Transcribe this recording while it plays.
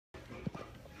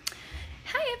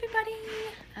everybody,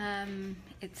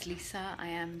 it's Lisa. I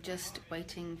am just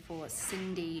waiting for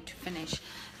Cindy to finish.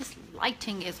 This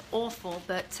lighting is awful,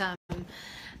 but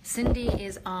Cindy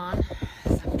is on,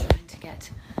 so I'm trying to get,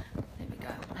 there we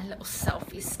go, my little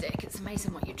selfie stick. It's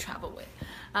amazing what you travel with.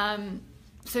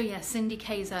 So yeah, Cindy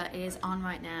Kaiser is on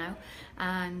right now,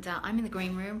 and I'm in the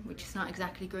green room, which is not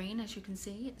exactly green, as you can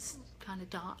see. It's kind of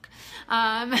dark.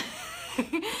 And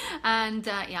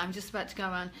yeah, I'm just about to go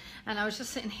on, and I was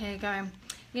just sitting here going,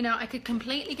 you know, I could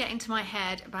completely get into my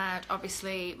head about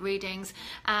little readings,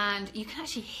 and you can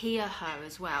actually hear her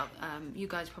as well. You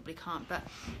guys probably can't, but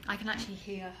I can actually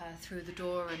hear her through the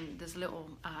door, and there's a little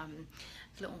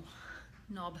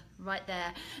knob right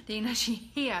there that you can actually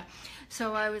hear.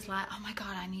 So I was like, oh my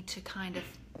god, I need to kind of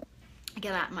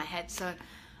get out of my head. So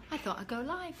I thought I'd go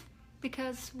live,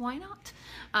 because why not?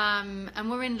 And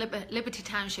we're in Liberty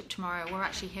Township tomorrow. We're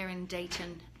actually here in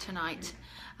Dayton tonight,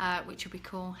 which will be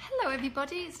cool. Hello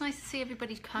everybody, it's nice to see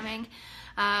everybody coming.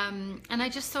 And I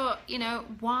just thought, you know,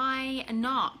 why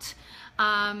not?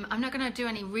 I'm not going to do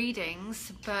any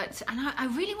readings, but I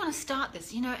really want to start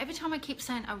this. You know, every time I keep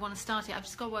saying I want to start it, I've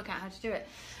just got to work out how to do it.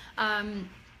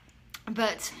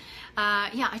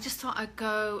 Yeah, I just thought I'd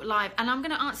go live, and I'm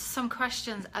going to answer some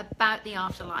questions about the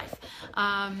afterlife.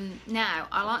 Now,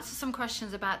 I'll answer some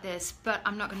questions about this, but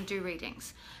I'm not going to do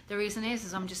readings. The reason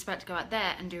is I'm just about to go out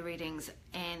there and do readings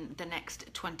in the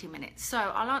next 20 minutes. So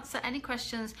I'll answer any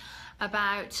questions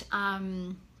about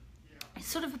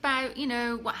sort of about, you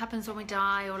know, what happens when we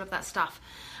die, all of that stuff.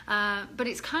 But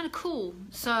it's kind of cool.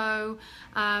 So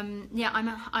yeah, I'm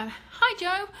hi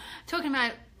Joe, talking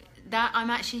about that. I'm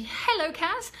actually, hello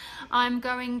Kaz, I'm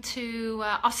going to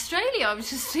Australia. I was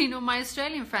just seeing all my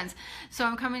Australian friends, so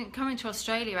I'm coming to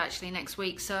Australia actually next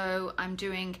week. So I'm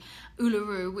doing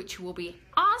Uluru, which will be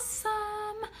awesome.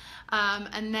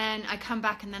 And then I come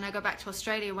back, and then I go back to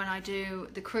Australia when I do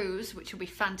the cruise, which will be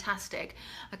fantastic.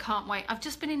 I can't wait. I've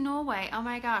just been in Norway, oh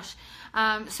my gosh.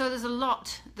 So there's a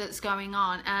lot that's going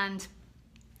on, and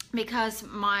because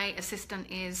my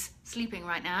assistant is sleeping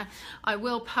right now, I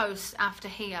will post after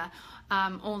here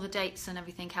all the dates and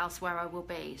everything else where I will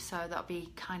be, so that'll be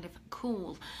kind of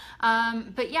cool.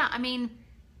 But yeah, I mean,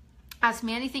 ask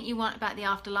me anything you want about the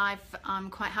afterlife. I'm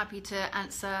quite happy to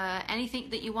answer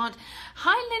anything that you want.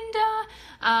 Hi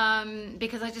Linda,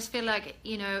 because I just feel like,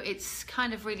 you know, it's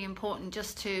kind of really important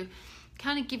just to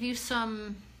kind of give you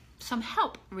some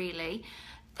help, really.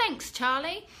 Thanks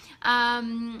Charlie.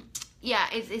 Yeah,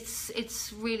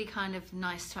 it's really kind of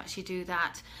nice to actually do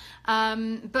that.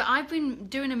 But I've been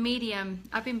doing a medium.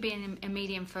 I've been being a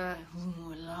medium for a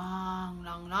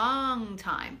long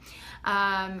time.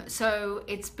 So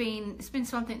it's been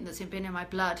something that's been in my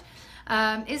blood.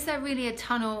 Is there really a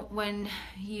tunnel when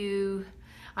you?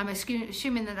 I'm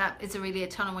assuming that is really a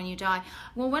tunnel when you die.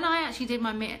 Well, when I actually did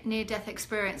my near-death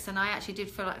experience, and I actually did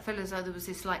feel as though there was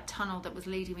this like tunnel that was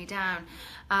leading me down,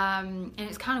 and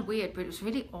it's kind of weird, but it was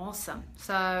really awesome.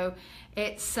 So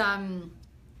it's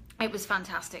it was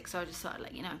fantastic. So I just thought I'd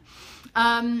let you know.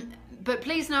 But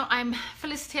please know, I'm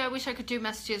Felicity. I wish I could do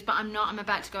messages, but I'm not. I'm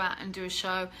about to go out and do a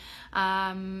show,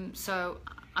 so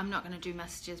I'm not going to do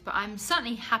messages, but I'm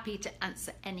certainly happy to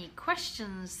answer any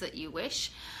questions that you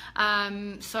wish.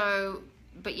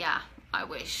 But yeah, I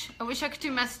wish I could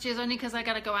do messages, only because I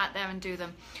got to go out there and do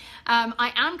them.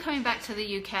 I am coming back to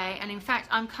the UK, and in fact,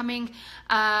 I'm coming.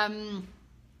 I'm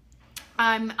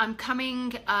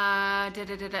coming. I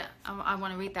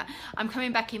want to read that. I'm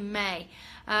coming back in May.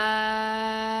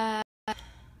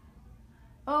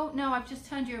 Oh no, I've just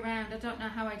turned you around. I don't know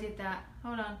how I did that.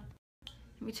 Hold on.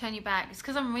 Let me turn you back. It's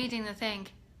because I'm reading the thing.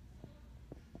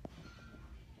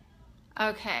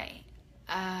 Okay.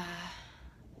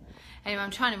 Anyway,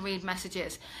 I'm trying to read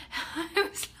messages. I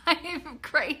was like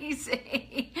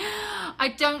crazy. I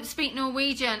don't speak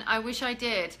Norwegian. I wish I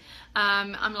did.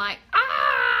 I'm like,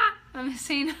 ah! I'm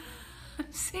seeing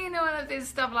all of this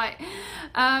stuff like,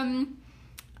 oh,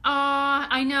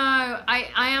 I know.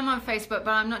 I am on Facebook,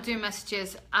 but I'm not doing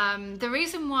messages. The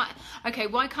reason why, okay,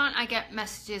 why can't I get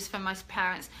messages from my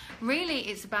parents? Really,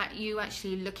 it's about you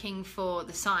actually looking for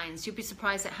the signs. You'll be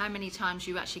surprised at how many times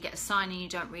you actually get a sign and you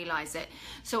don't realize it.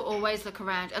 So always look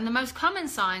around. And the most common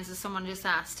signs, as someone just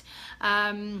asked,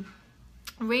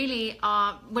 really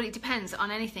are, well, it depends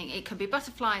on anything. It could be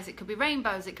butterflies, it could be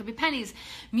rainbows, it could be pennies,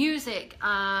 music.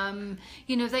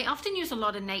 You know, they often use a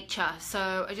lot of nature,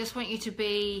 so I just want you to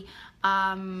be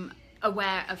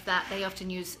aware of that. They often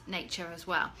use nature as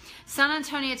well. San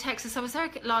Antonio, Texas, I was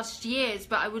there last year,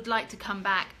 but I would like to come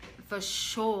back for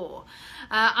sure.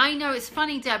 I know, it's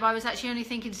funny, Deb, I was actually only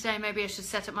thinking today maybe I should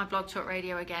set up my Blog Talk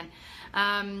Radio again.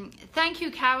 Thank you,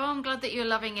 Carol. I'm glad that you're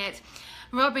loving it.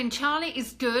 Robin, Charlie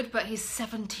is good, but he's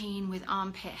 17 with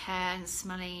armpit hair and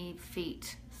smelly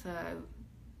feet. So,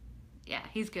 yeah,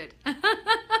 he's good.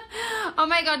 Oh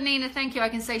my God, Nina, thank you. I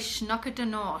can say Schnocker de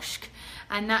Norsk,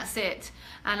 and that's it.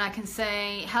 And I can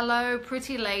say hello,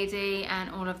 pretty lady, and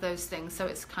all of those things. So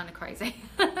it's kind of crazy.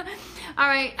 All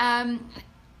right.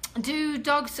 Do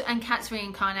dogs and cats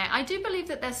reincarnate? I do believe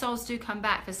that their souls do come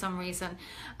back for some reason.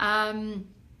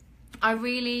 I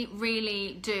really,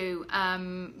 really do,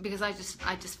 because I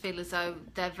just feel as though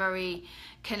they're very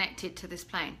connected to this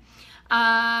plane.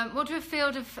 What do a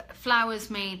field of flowers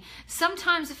mean?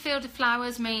 Sometimes a field of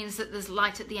flowers means that there's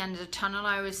light at the end of the tunnel.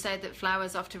 I always say that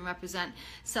flowers often represent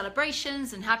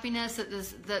celebrations and happiness,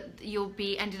 that you'll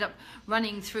be ended up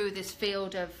running through this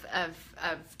field of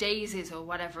daisies or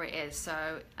whatever it is.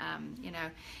 So, you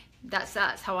know, that's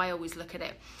how I always look at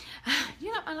it.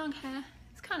 You like my long hair?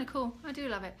 Kind of cool. I do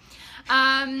love it.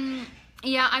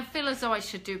 Yeah, I feel as though I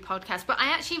should do podcasts, but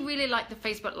I actually really like the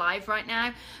Facebook Live right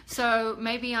now. So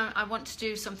maybe I want to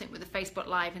do something with the Facebook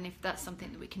Live, and if that's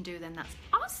something that we can do, then that's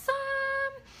awesome.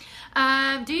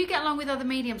 Do you get along with other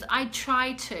mediums? I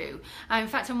try to. In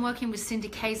fact, I'm working with Cindy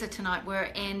Kaiser tonight.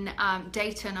 We're in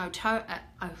Dayton, Ohio,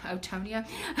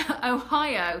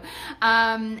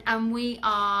 and we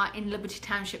are in Liberty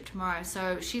Township tomorrow.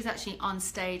 So she's actually on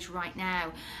stage right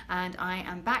now, and I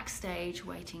am backstage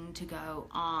waiting to go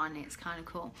on. It's kind of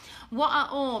cool. What are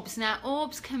orbs? Now,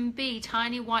 orbs can be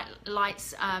tiny white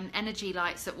lights, energy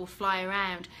lights that will fly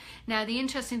around. Now, the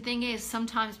interesting thing is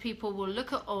sometimes people will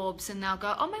look at orbs and they'll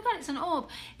go, oh my God, it's an orb.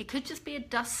 It could just be a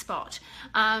dust spot.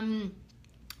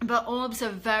 But orbs are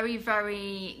very,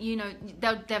 very, you know,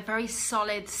 they're very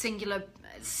solid, singular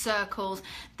circles.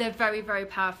 They're very, very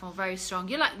powerful, very strong.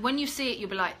 You're like, when you see it,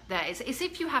 you'll be like, there. It's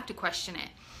if you have to question it.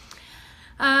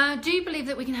 Do you believe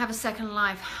that we can have a second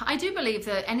life? I do believe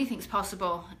that anything's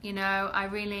possible. You know, I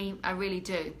really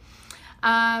do.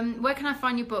 Where can I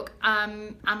find your book?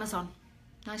 Amazon.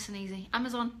 Nice and easy.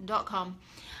 Amazon.com.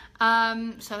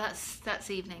 So that's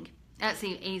evening. That's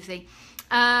easy.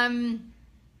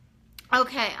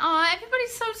 Okay. Oh,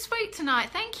 everybody's so sweet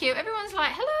tonight. Thank you. Everyone's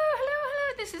like, hello, hello,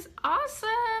 hello. This is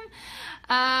awesome.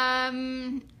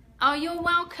 Oh, you're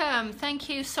welcome. Thank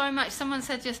you so much. Someone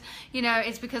said just, you know,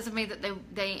 it's because of me that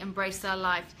they embrace their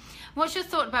life. What's your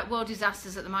thought about world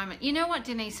disasters at the moment? You know what,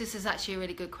 Denise, this is actually a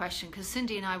really good question, because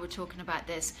Cindy and I were talking about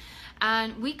this,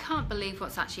 and we can't believe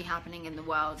what's actually happening in the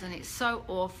world, and it's so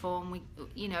awful, and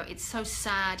you know, it's so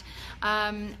sad.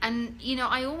 And you know,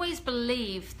 I always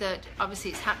believe that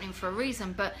obviously it's happening for a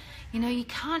reason, but you know, you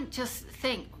can't just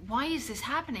think, why is this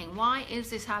happening? Why is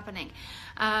this happening?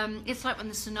 It's like when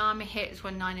the tsunami hit, it's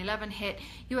when 9/11 hit,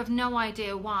 you have no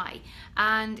idea why.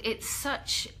 And it's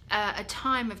such a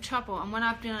time of trouble. And when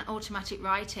I've done automatic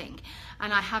writing,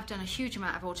 and I have done a huge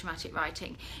amount of automatic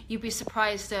writing, you'd be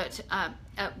surprised at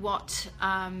what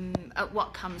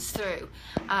comes through.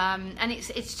 And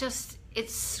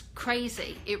it's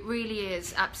crazy. It really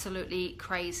is absolutely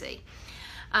crazy.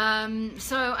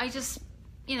 So I just,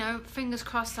 you know, fingers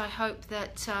crossed. I hope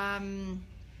that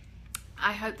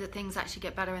things actually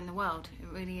get better in the world. It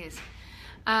really is.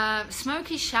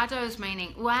 Smoky shadows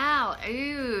meaning, wow,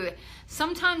 ooh.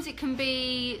 Sometimes it can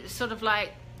be sort of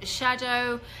like a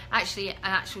shadow, actually an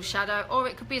actual shadow, or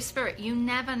it could be a spirit. You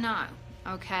never know,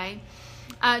 okay?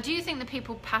 Do you think that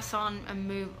people pass on and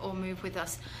move with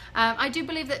us? I do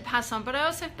believe that pass on, but I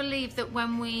also believe that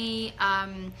when we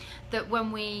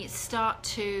start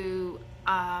to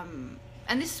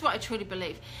and this is what I truly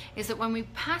believe, is that when we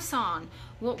pass on,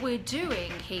 what we're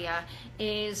doing here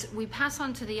is we pass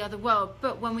on to the other world,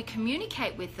 but when we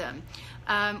communicate with them,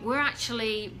 we're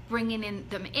actually bringing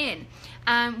them in,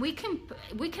 and we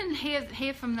can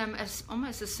hear from them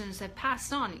almost as soon as they've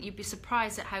passed on. You'd be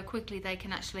surprised at how quickly they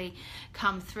can actually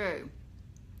come through.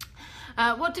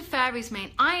 What do fairies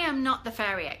mean? I am not the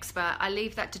fairy expert. I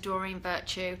leave that to Doreen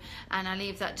Virtue, and I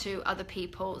leave that to other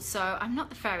people. So I'm not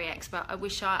the fairy expert. I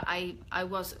wish I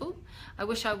was. Ooh, I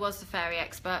wish I was the fairy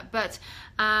expert. But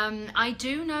I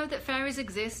do know that fairies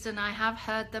exist, and I have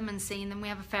heard them and seen them. We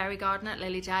have a fairy garden at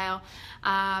Lilydale,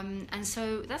 and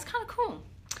so that's kind of cool.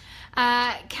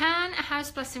 Can a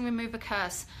house blessing remove a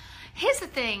curse? Here's the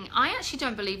thing, I actually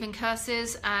don't believe in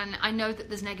curses, and I know that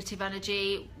there's negative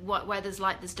energy, where there's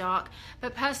light, there's dark,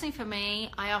 but personally for me,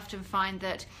 I often find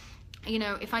that, you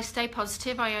know, if I stay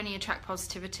positive, I only attract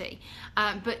positivity,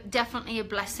 but definitely a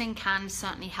blessing can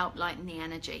certainly help lighten the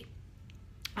energy,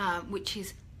 which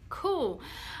is Cool.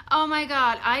 Oh my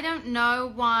God, I don't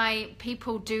know why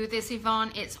people do this,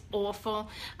 Yvonne. It's awful.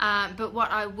 But what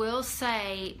I will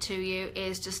say to you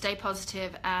is just stay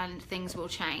positive and things will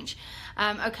change.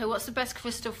 Okay, what's the best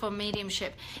crystal for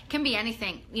mediumship? It can be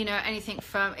anything, you know, anything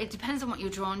from, it depends on what you're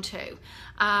drawn to.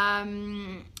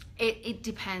 It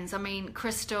depends. I mean,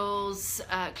 crystals,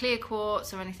 clear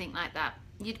quartz or anything like that.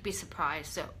 You'd be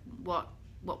surprised at what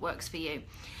works for you.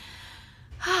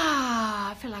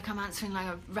 I feel like I'm answering like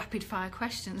a rapid fire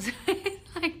questions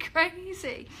like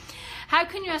crazy. How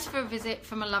can you ask for a visit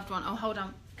from a loved one? Oh, hold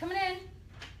on. Coming in.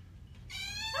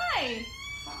 Hi.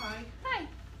 Hi. Hi.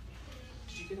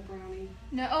 Did you get a brownie?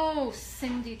 No. Oh,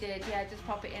 Cindy did. Yeah, just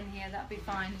pop it in here. That'd be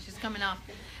fine. She's coming up.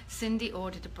 Cindy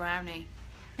ordered a brownie.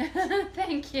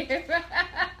 Thank you.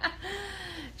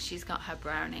 She's got her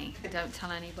brownie. Don't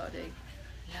tell anybody.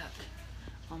 Look.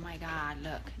 Oh my God,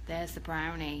 look, there's the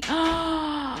brownie.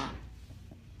 Doesn't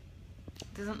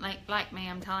like me,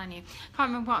 I'm telling you. Can't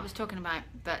remember what I was talking about,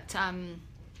 but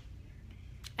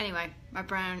anyway, my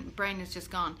brain is just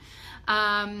gone.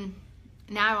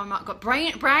 Now I'm not got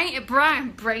brownies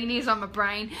on my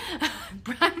brain.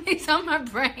 Brownies on my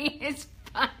brain, it's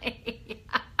funny.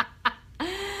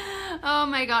 Oh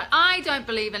my God, I don't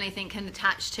believe anything can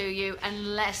attach to you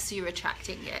unless you're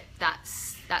attracting it.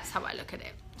 That's how I look at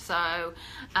it. So,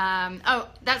 oh,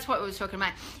 that's what we were talking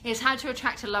about, is how to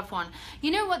attract a loved one.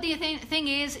 You know what the thing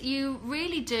is? You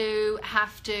really do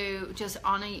have to just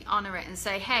honor it and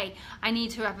say, hey, I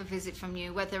need to have a visit from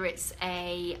you, whether it's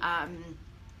a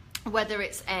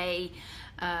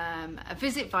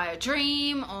visit via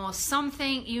dream or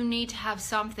something. You need to have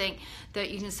something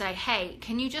that you can say, hey,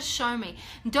 can you just show me?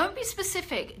 Don't be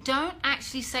specific. Don't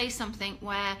actually say something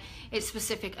where it's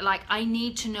specific, like I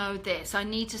need to know this, I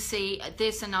need to see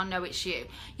this and I'll know it's you.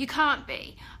 You can't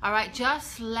be. All right,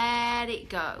 just let it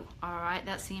go. All right,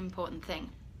 that's the important thing.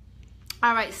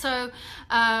 All right, so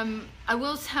I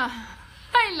will tell.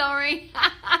 Hi, Laurie.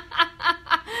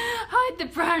 Hide the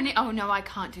brownie. Oh, no, I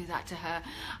can't do that to her.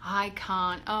 I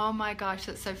can't. Oh, my gosh,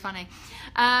 that's so funny.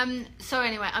 So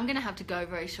anyway, I'm going to have to go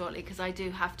very shortly because I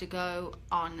do have to go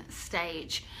on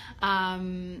stage.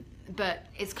 But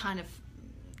it's kind of,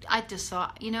 I just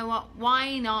thought, you know what,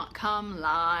 why not come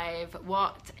live,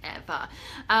 whatever.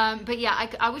 But yeah,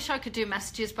 I wish I could do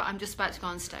messages, but I'm just about to go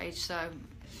on stage, so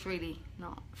it's really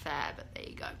not fair, but there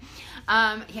you go.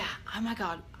 Yeah, oh my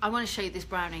God, I want to show you this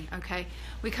brownie, okay?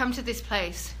 We come to this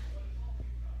place.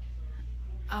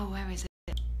 Oh, where is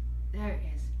it? There it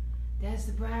is. There's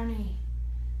the brownie.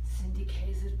 Cindy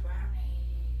K's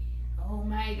brownie. Oh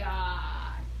my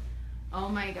God. Oh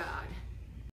my God.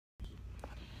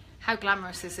 How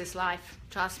glamorous is this life?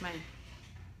 Trust me.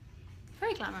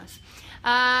 Very glamorous.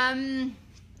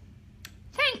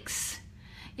 Thanks.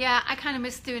 Yeah, I kind of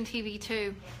miss doing TV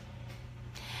too.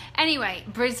 Anyway,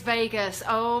 Bris Vegas.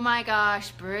 Oh my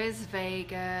gosh, Bris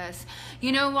Vegas.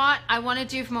 You know what? I want to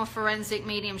do more forensic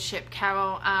mediumship,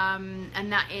 Carol,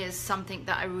 and that is something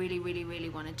that I really, really, really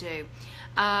want to do.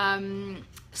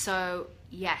 So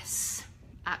yes,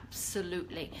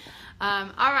 absolutely.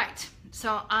 All right.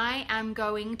 So I am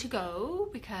going to go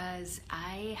because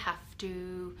I have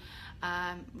to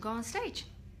go on stage.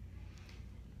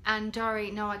 And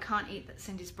Dory, no, I can't eat that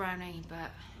Cindy's brownie,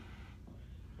 but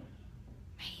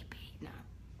maybe,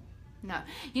 no.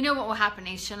 You know what will happen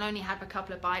is she'll only have a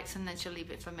couple of bites and then she'll leave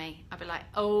it for me. I'll be like,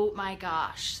 oh my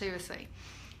gosh, seriously.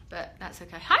 But that's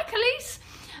okay. Hi, Khalees.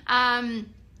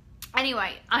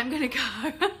 Anyway, I'm going to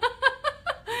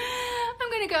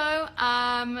go.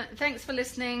 Thanks for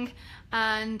listening,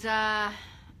 and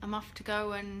I'm off to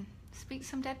go and speak to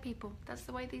some dead people. That's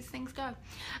the way these things go.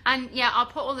 And yeah, I'll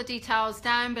put all the details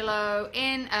down below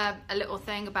in a little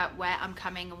thing about where I'm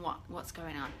coming and what's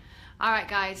going on. All right,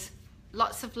 guys,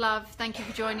 lots of love. Thank you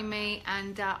for joining me,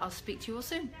 and I'll speak to you all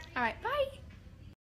soon. All right, bye.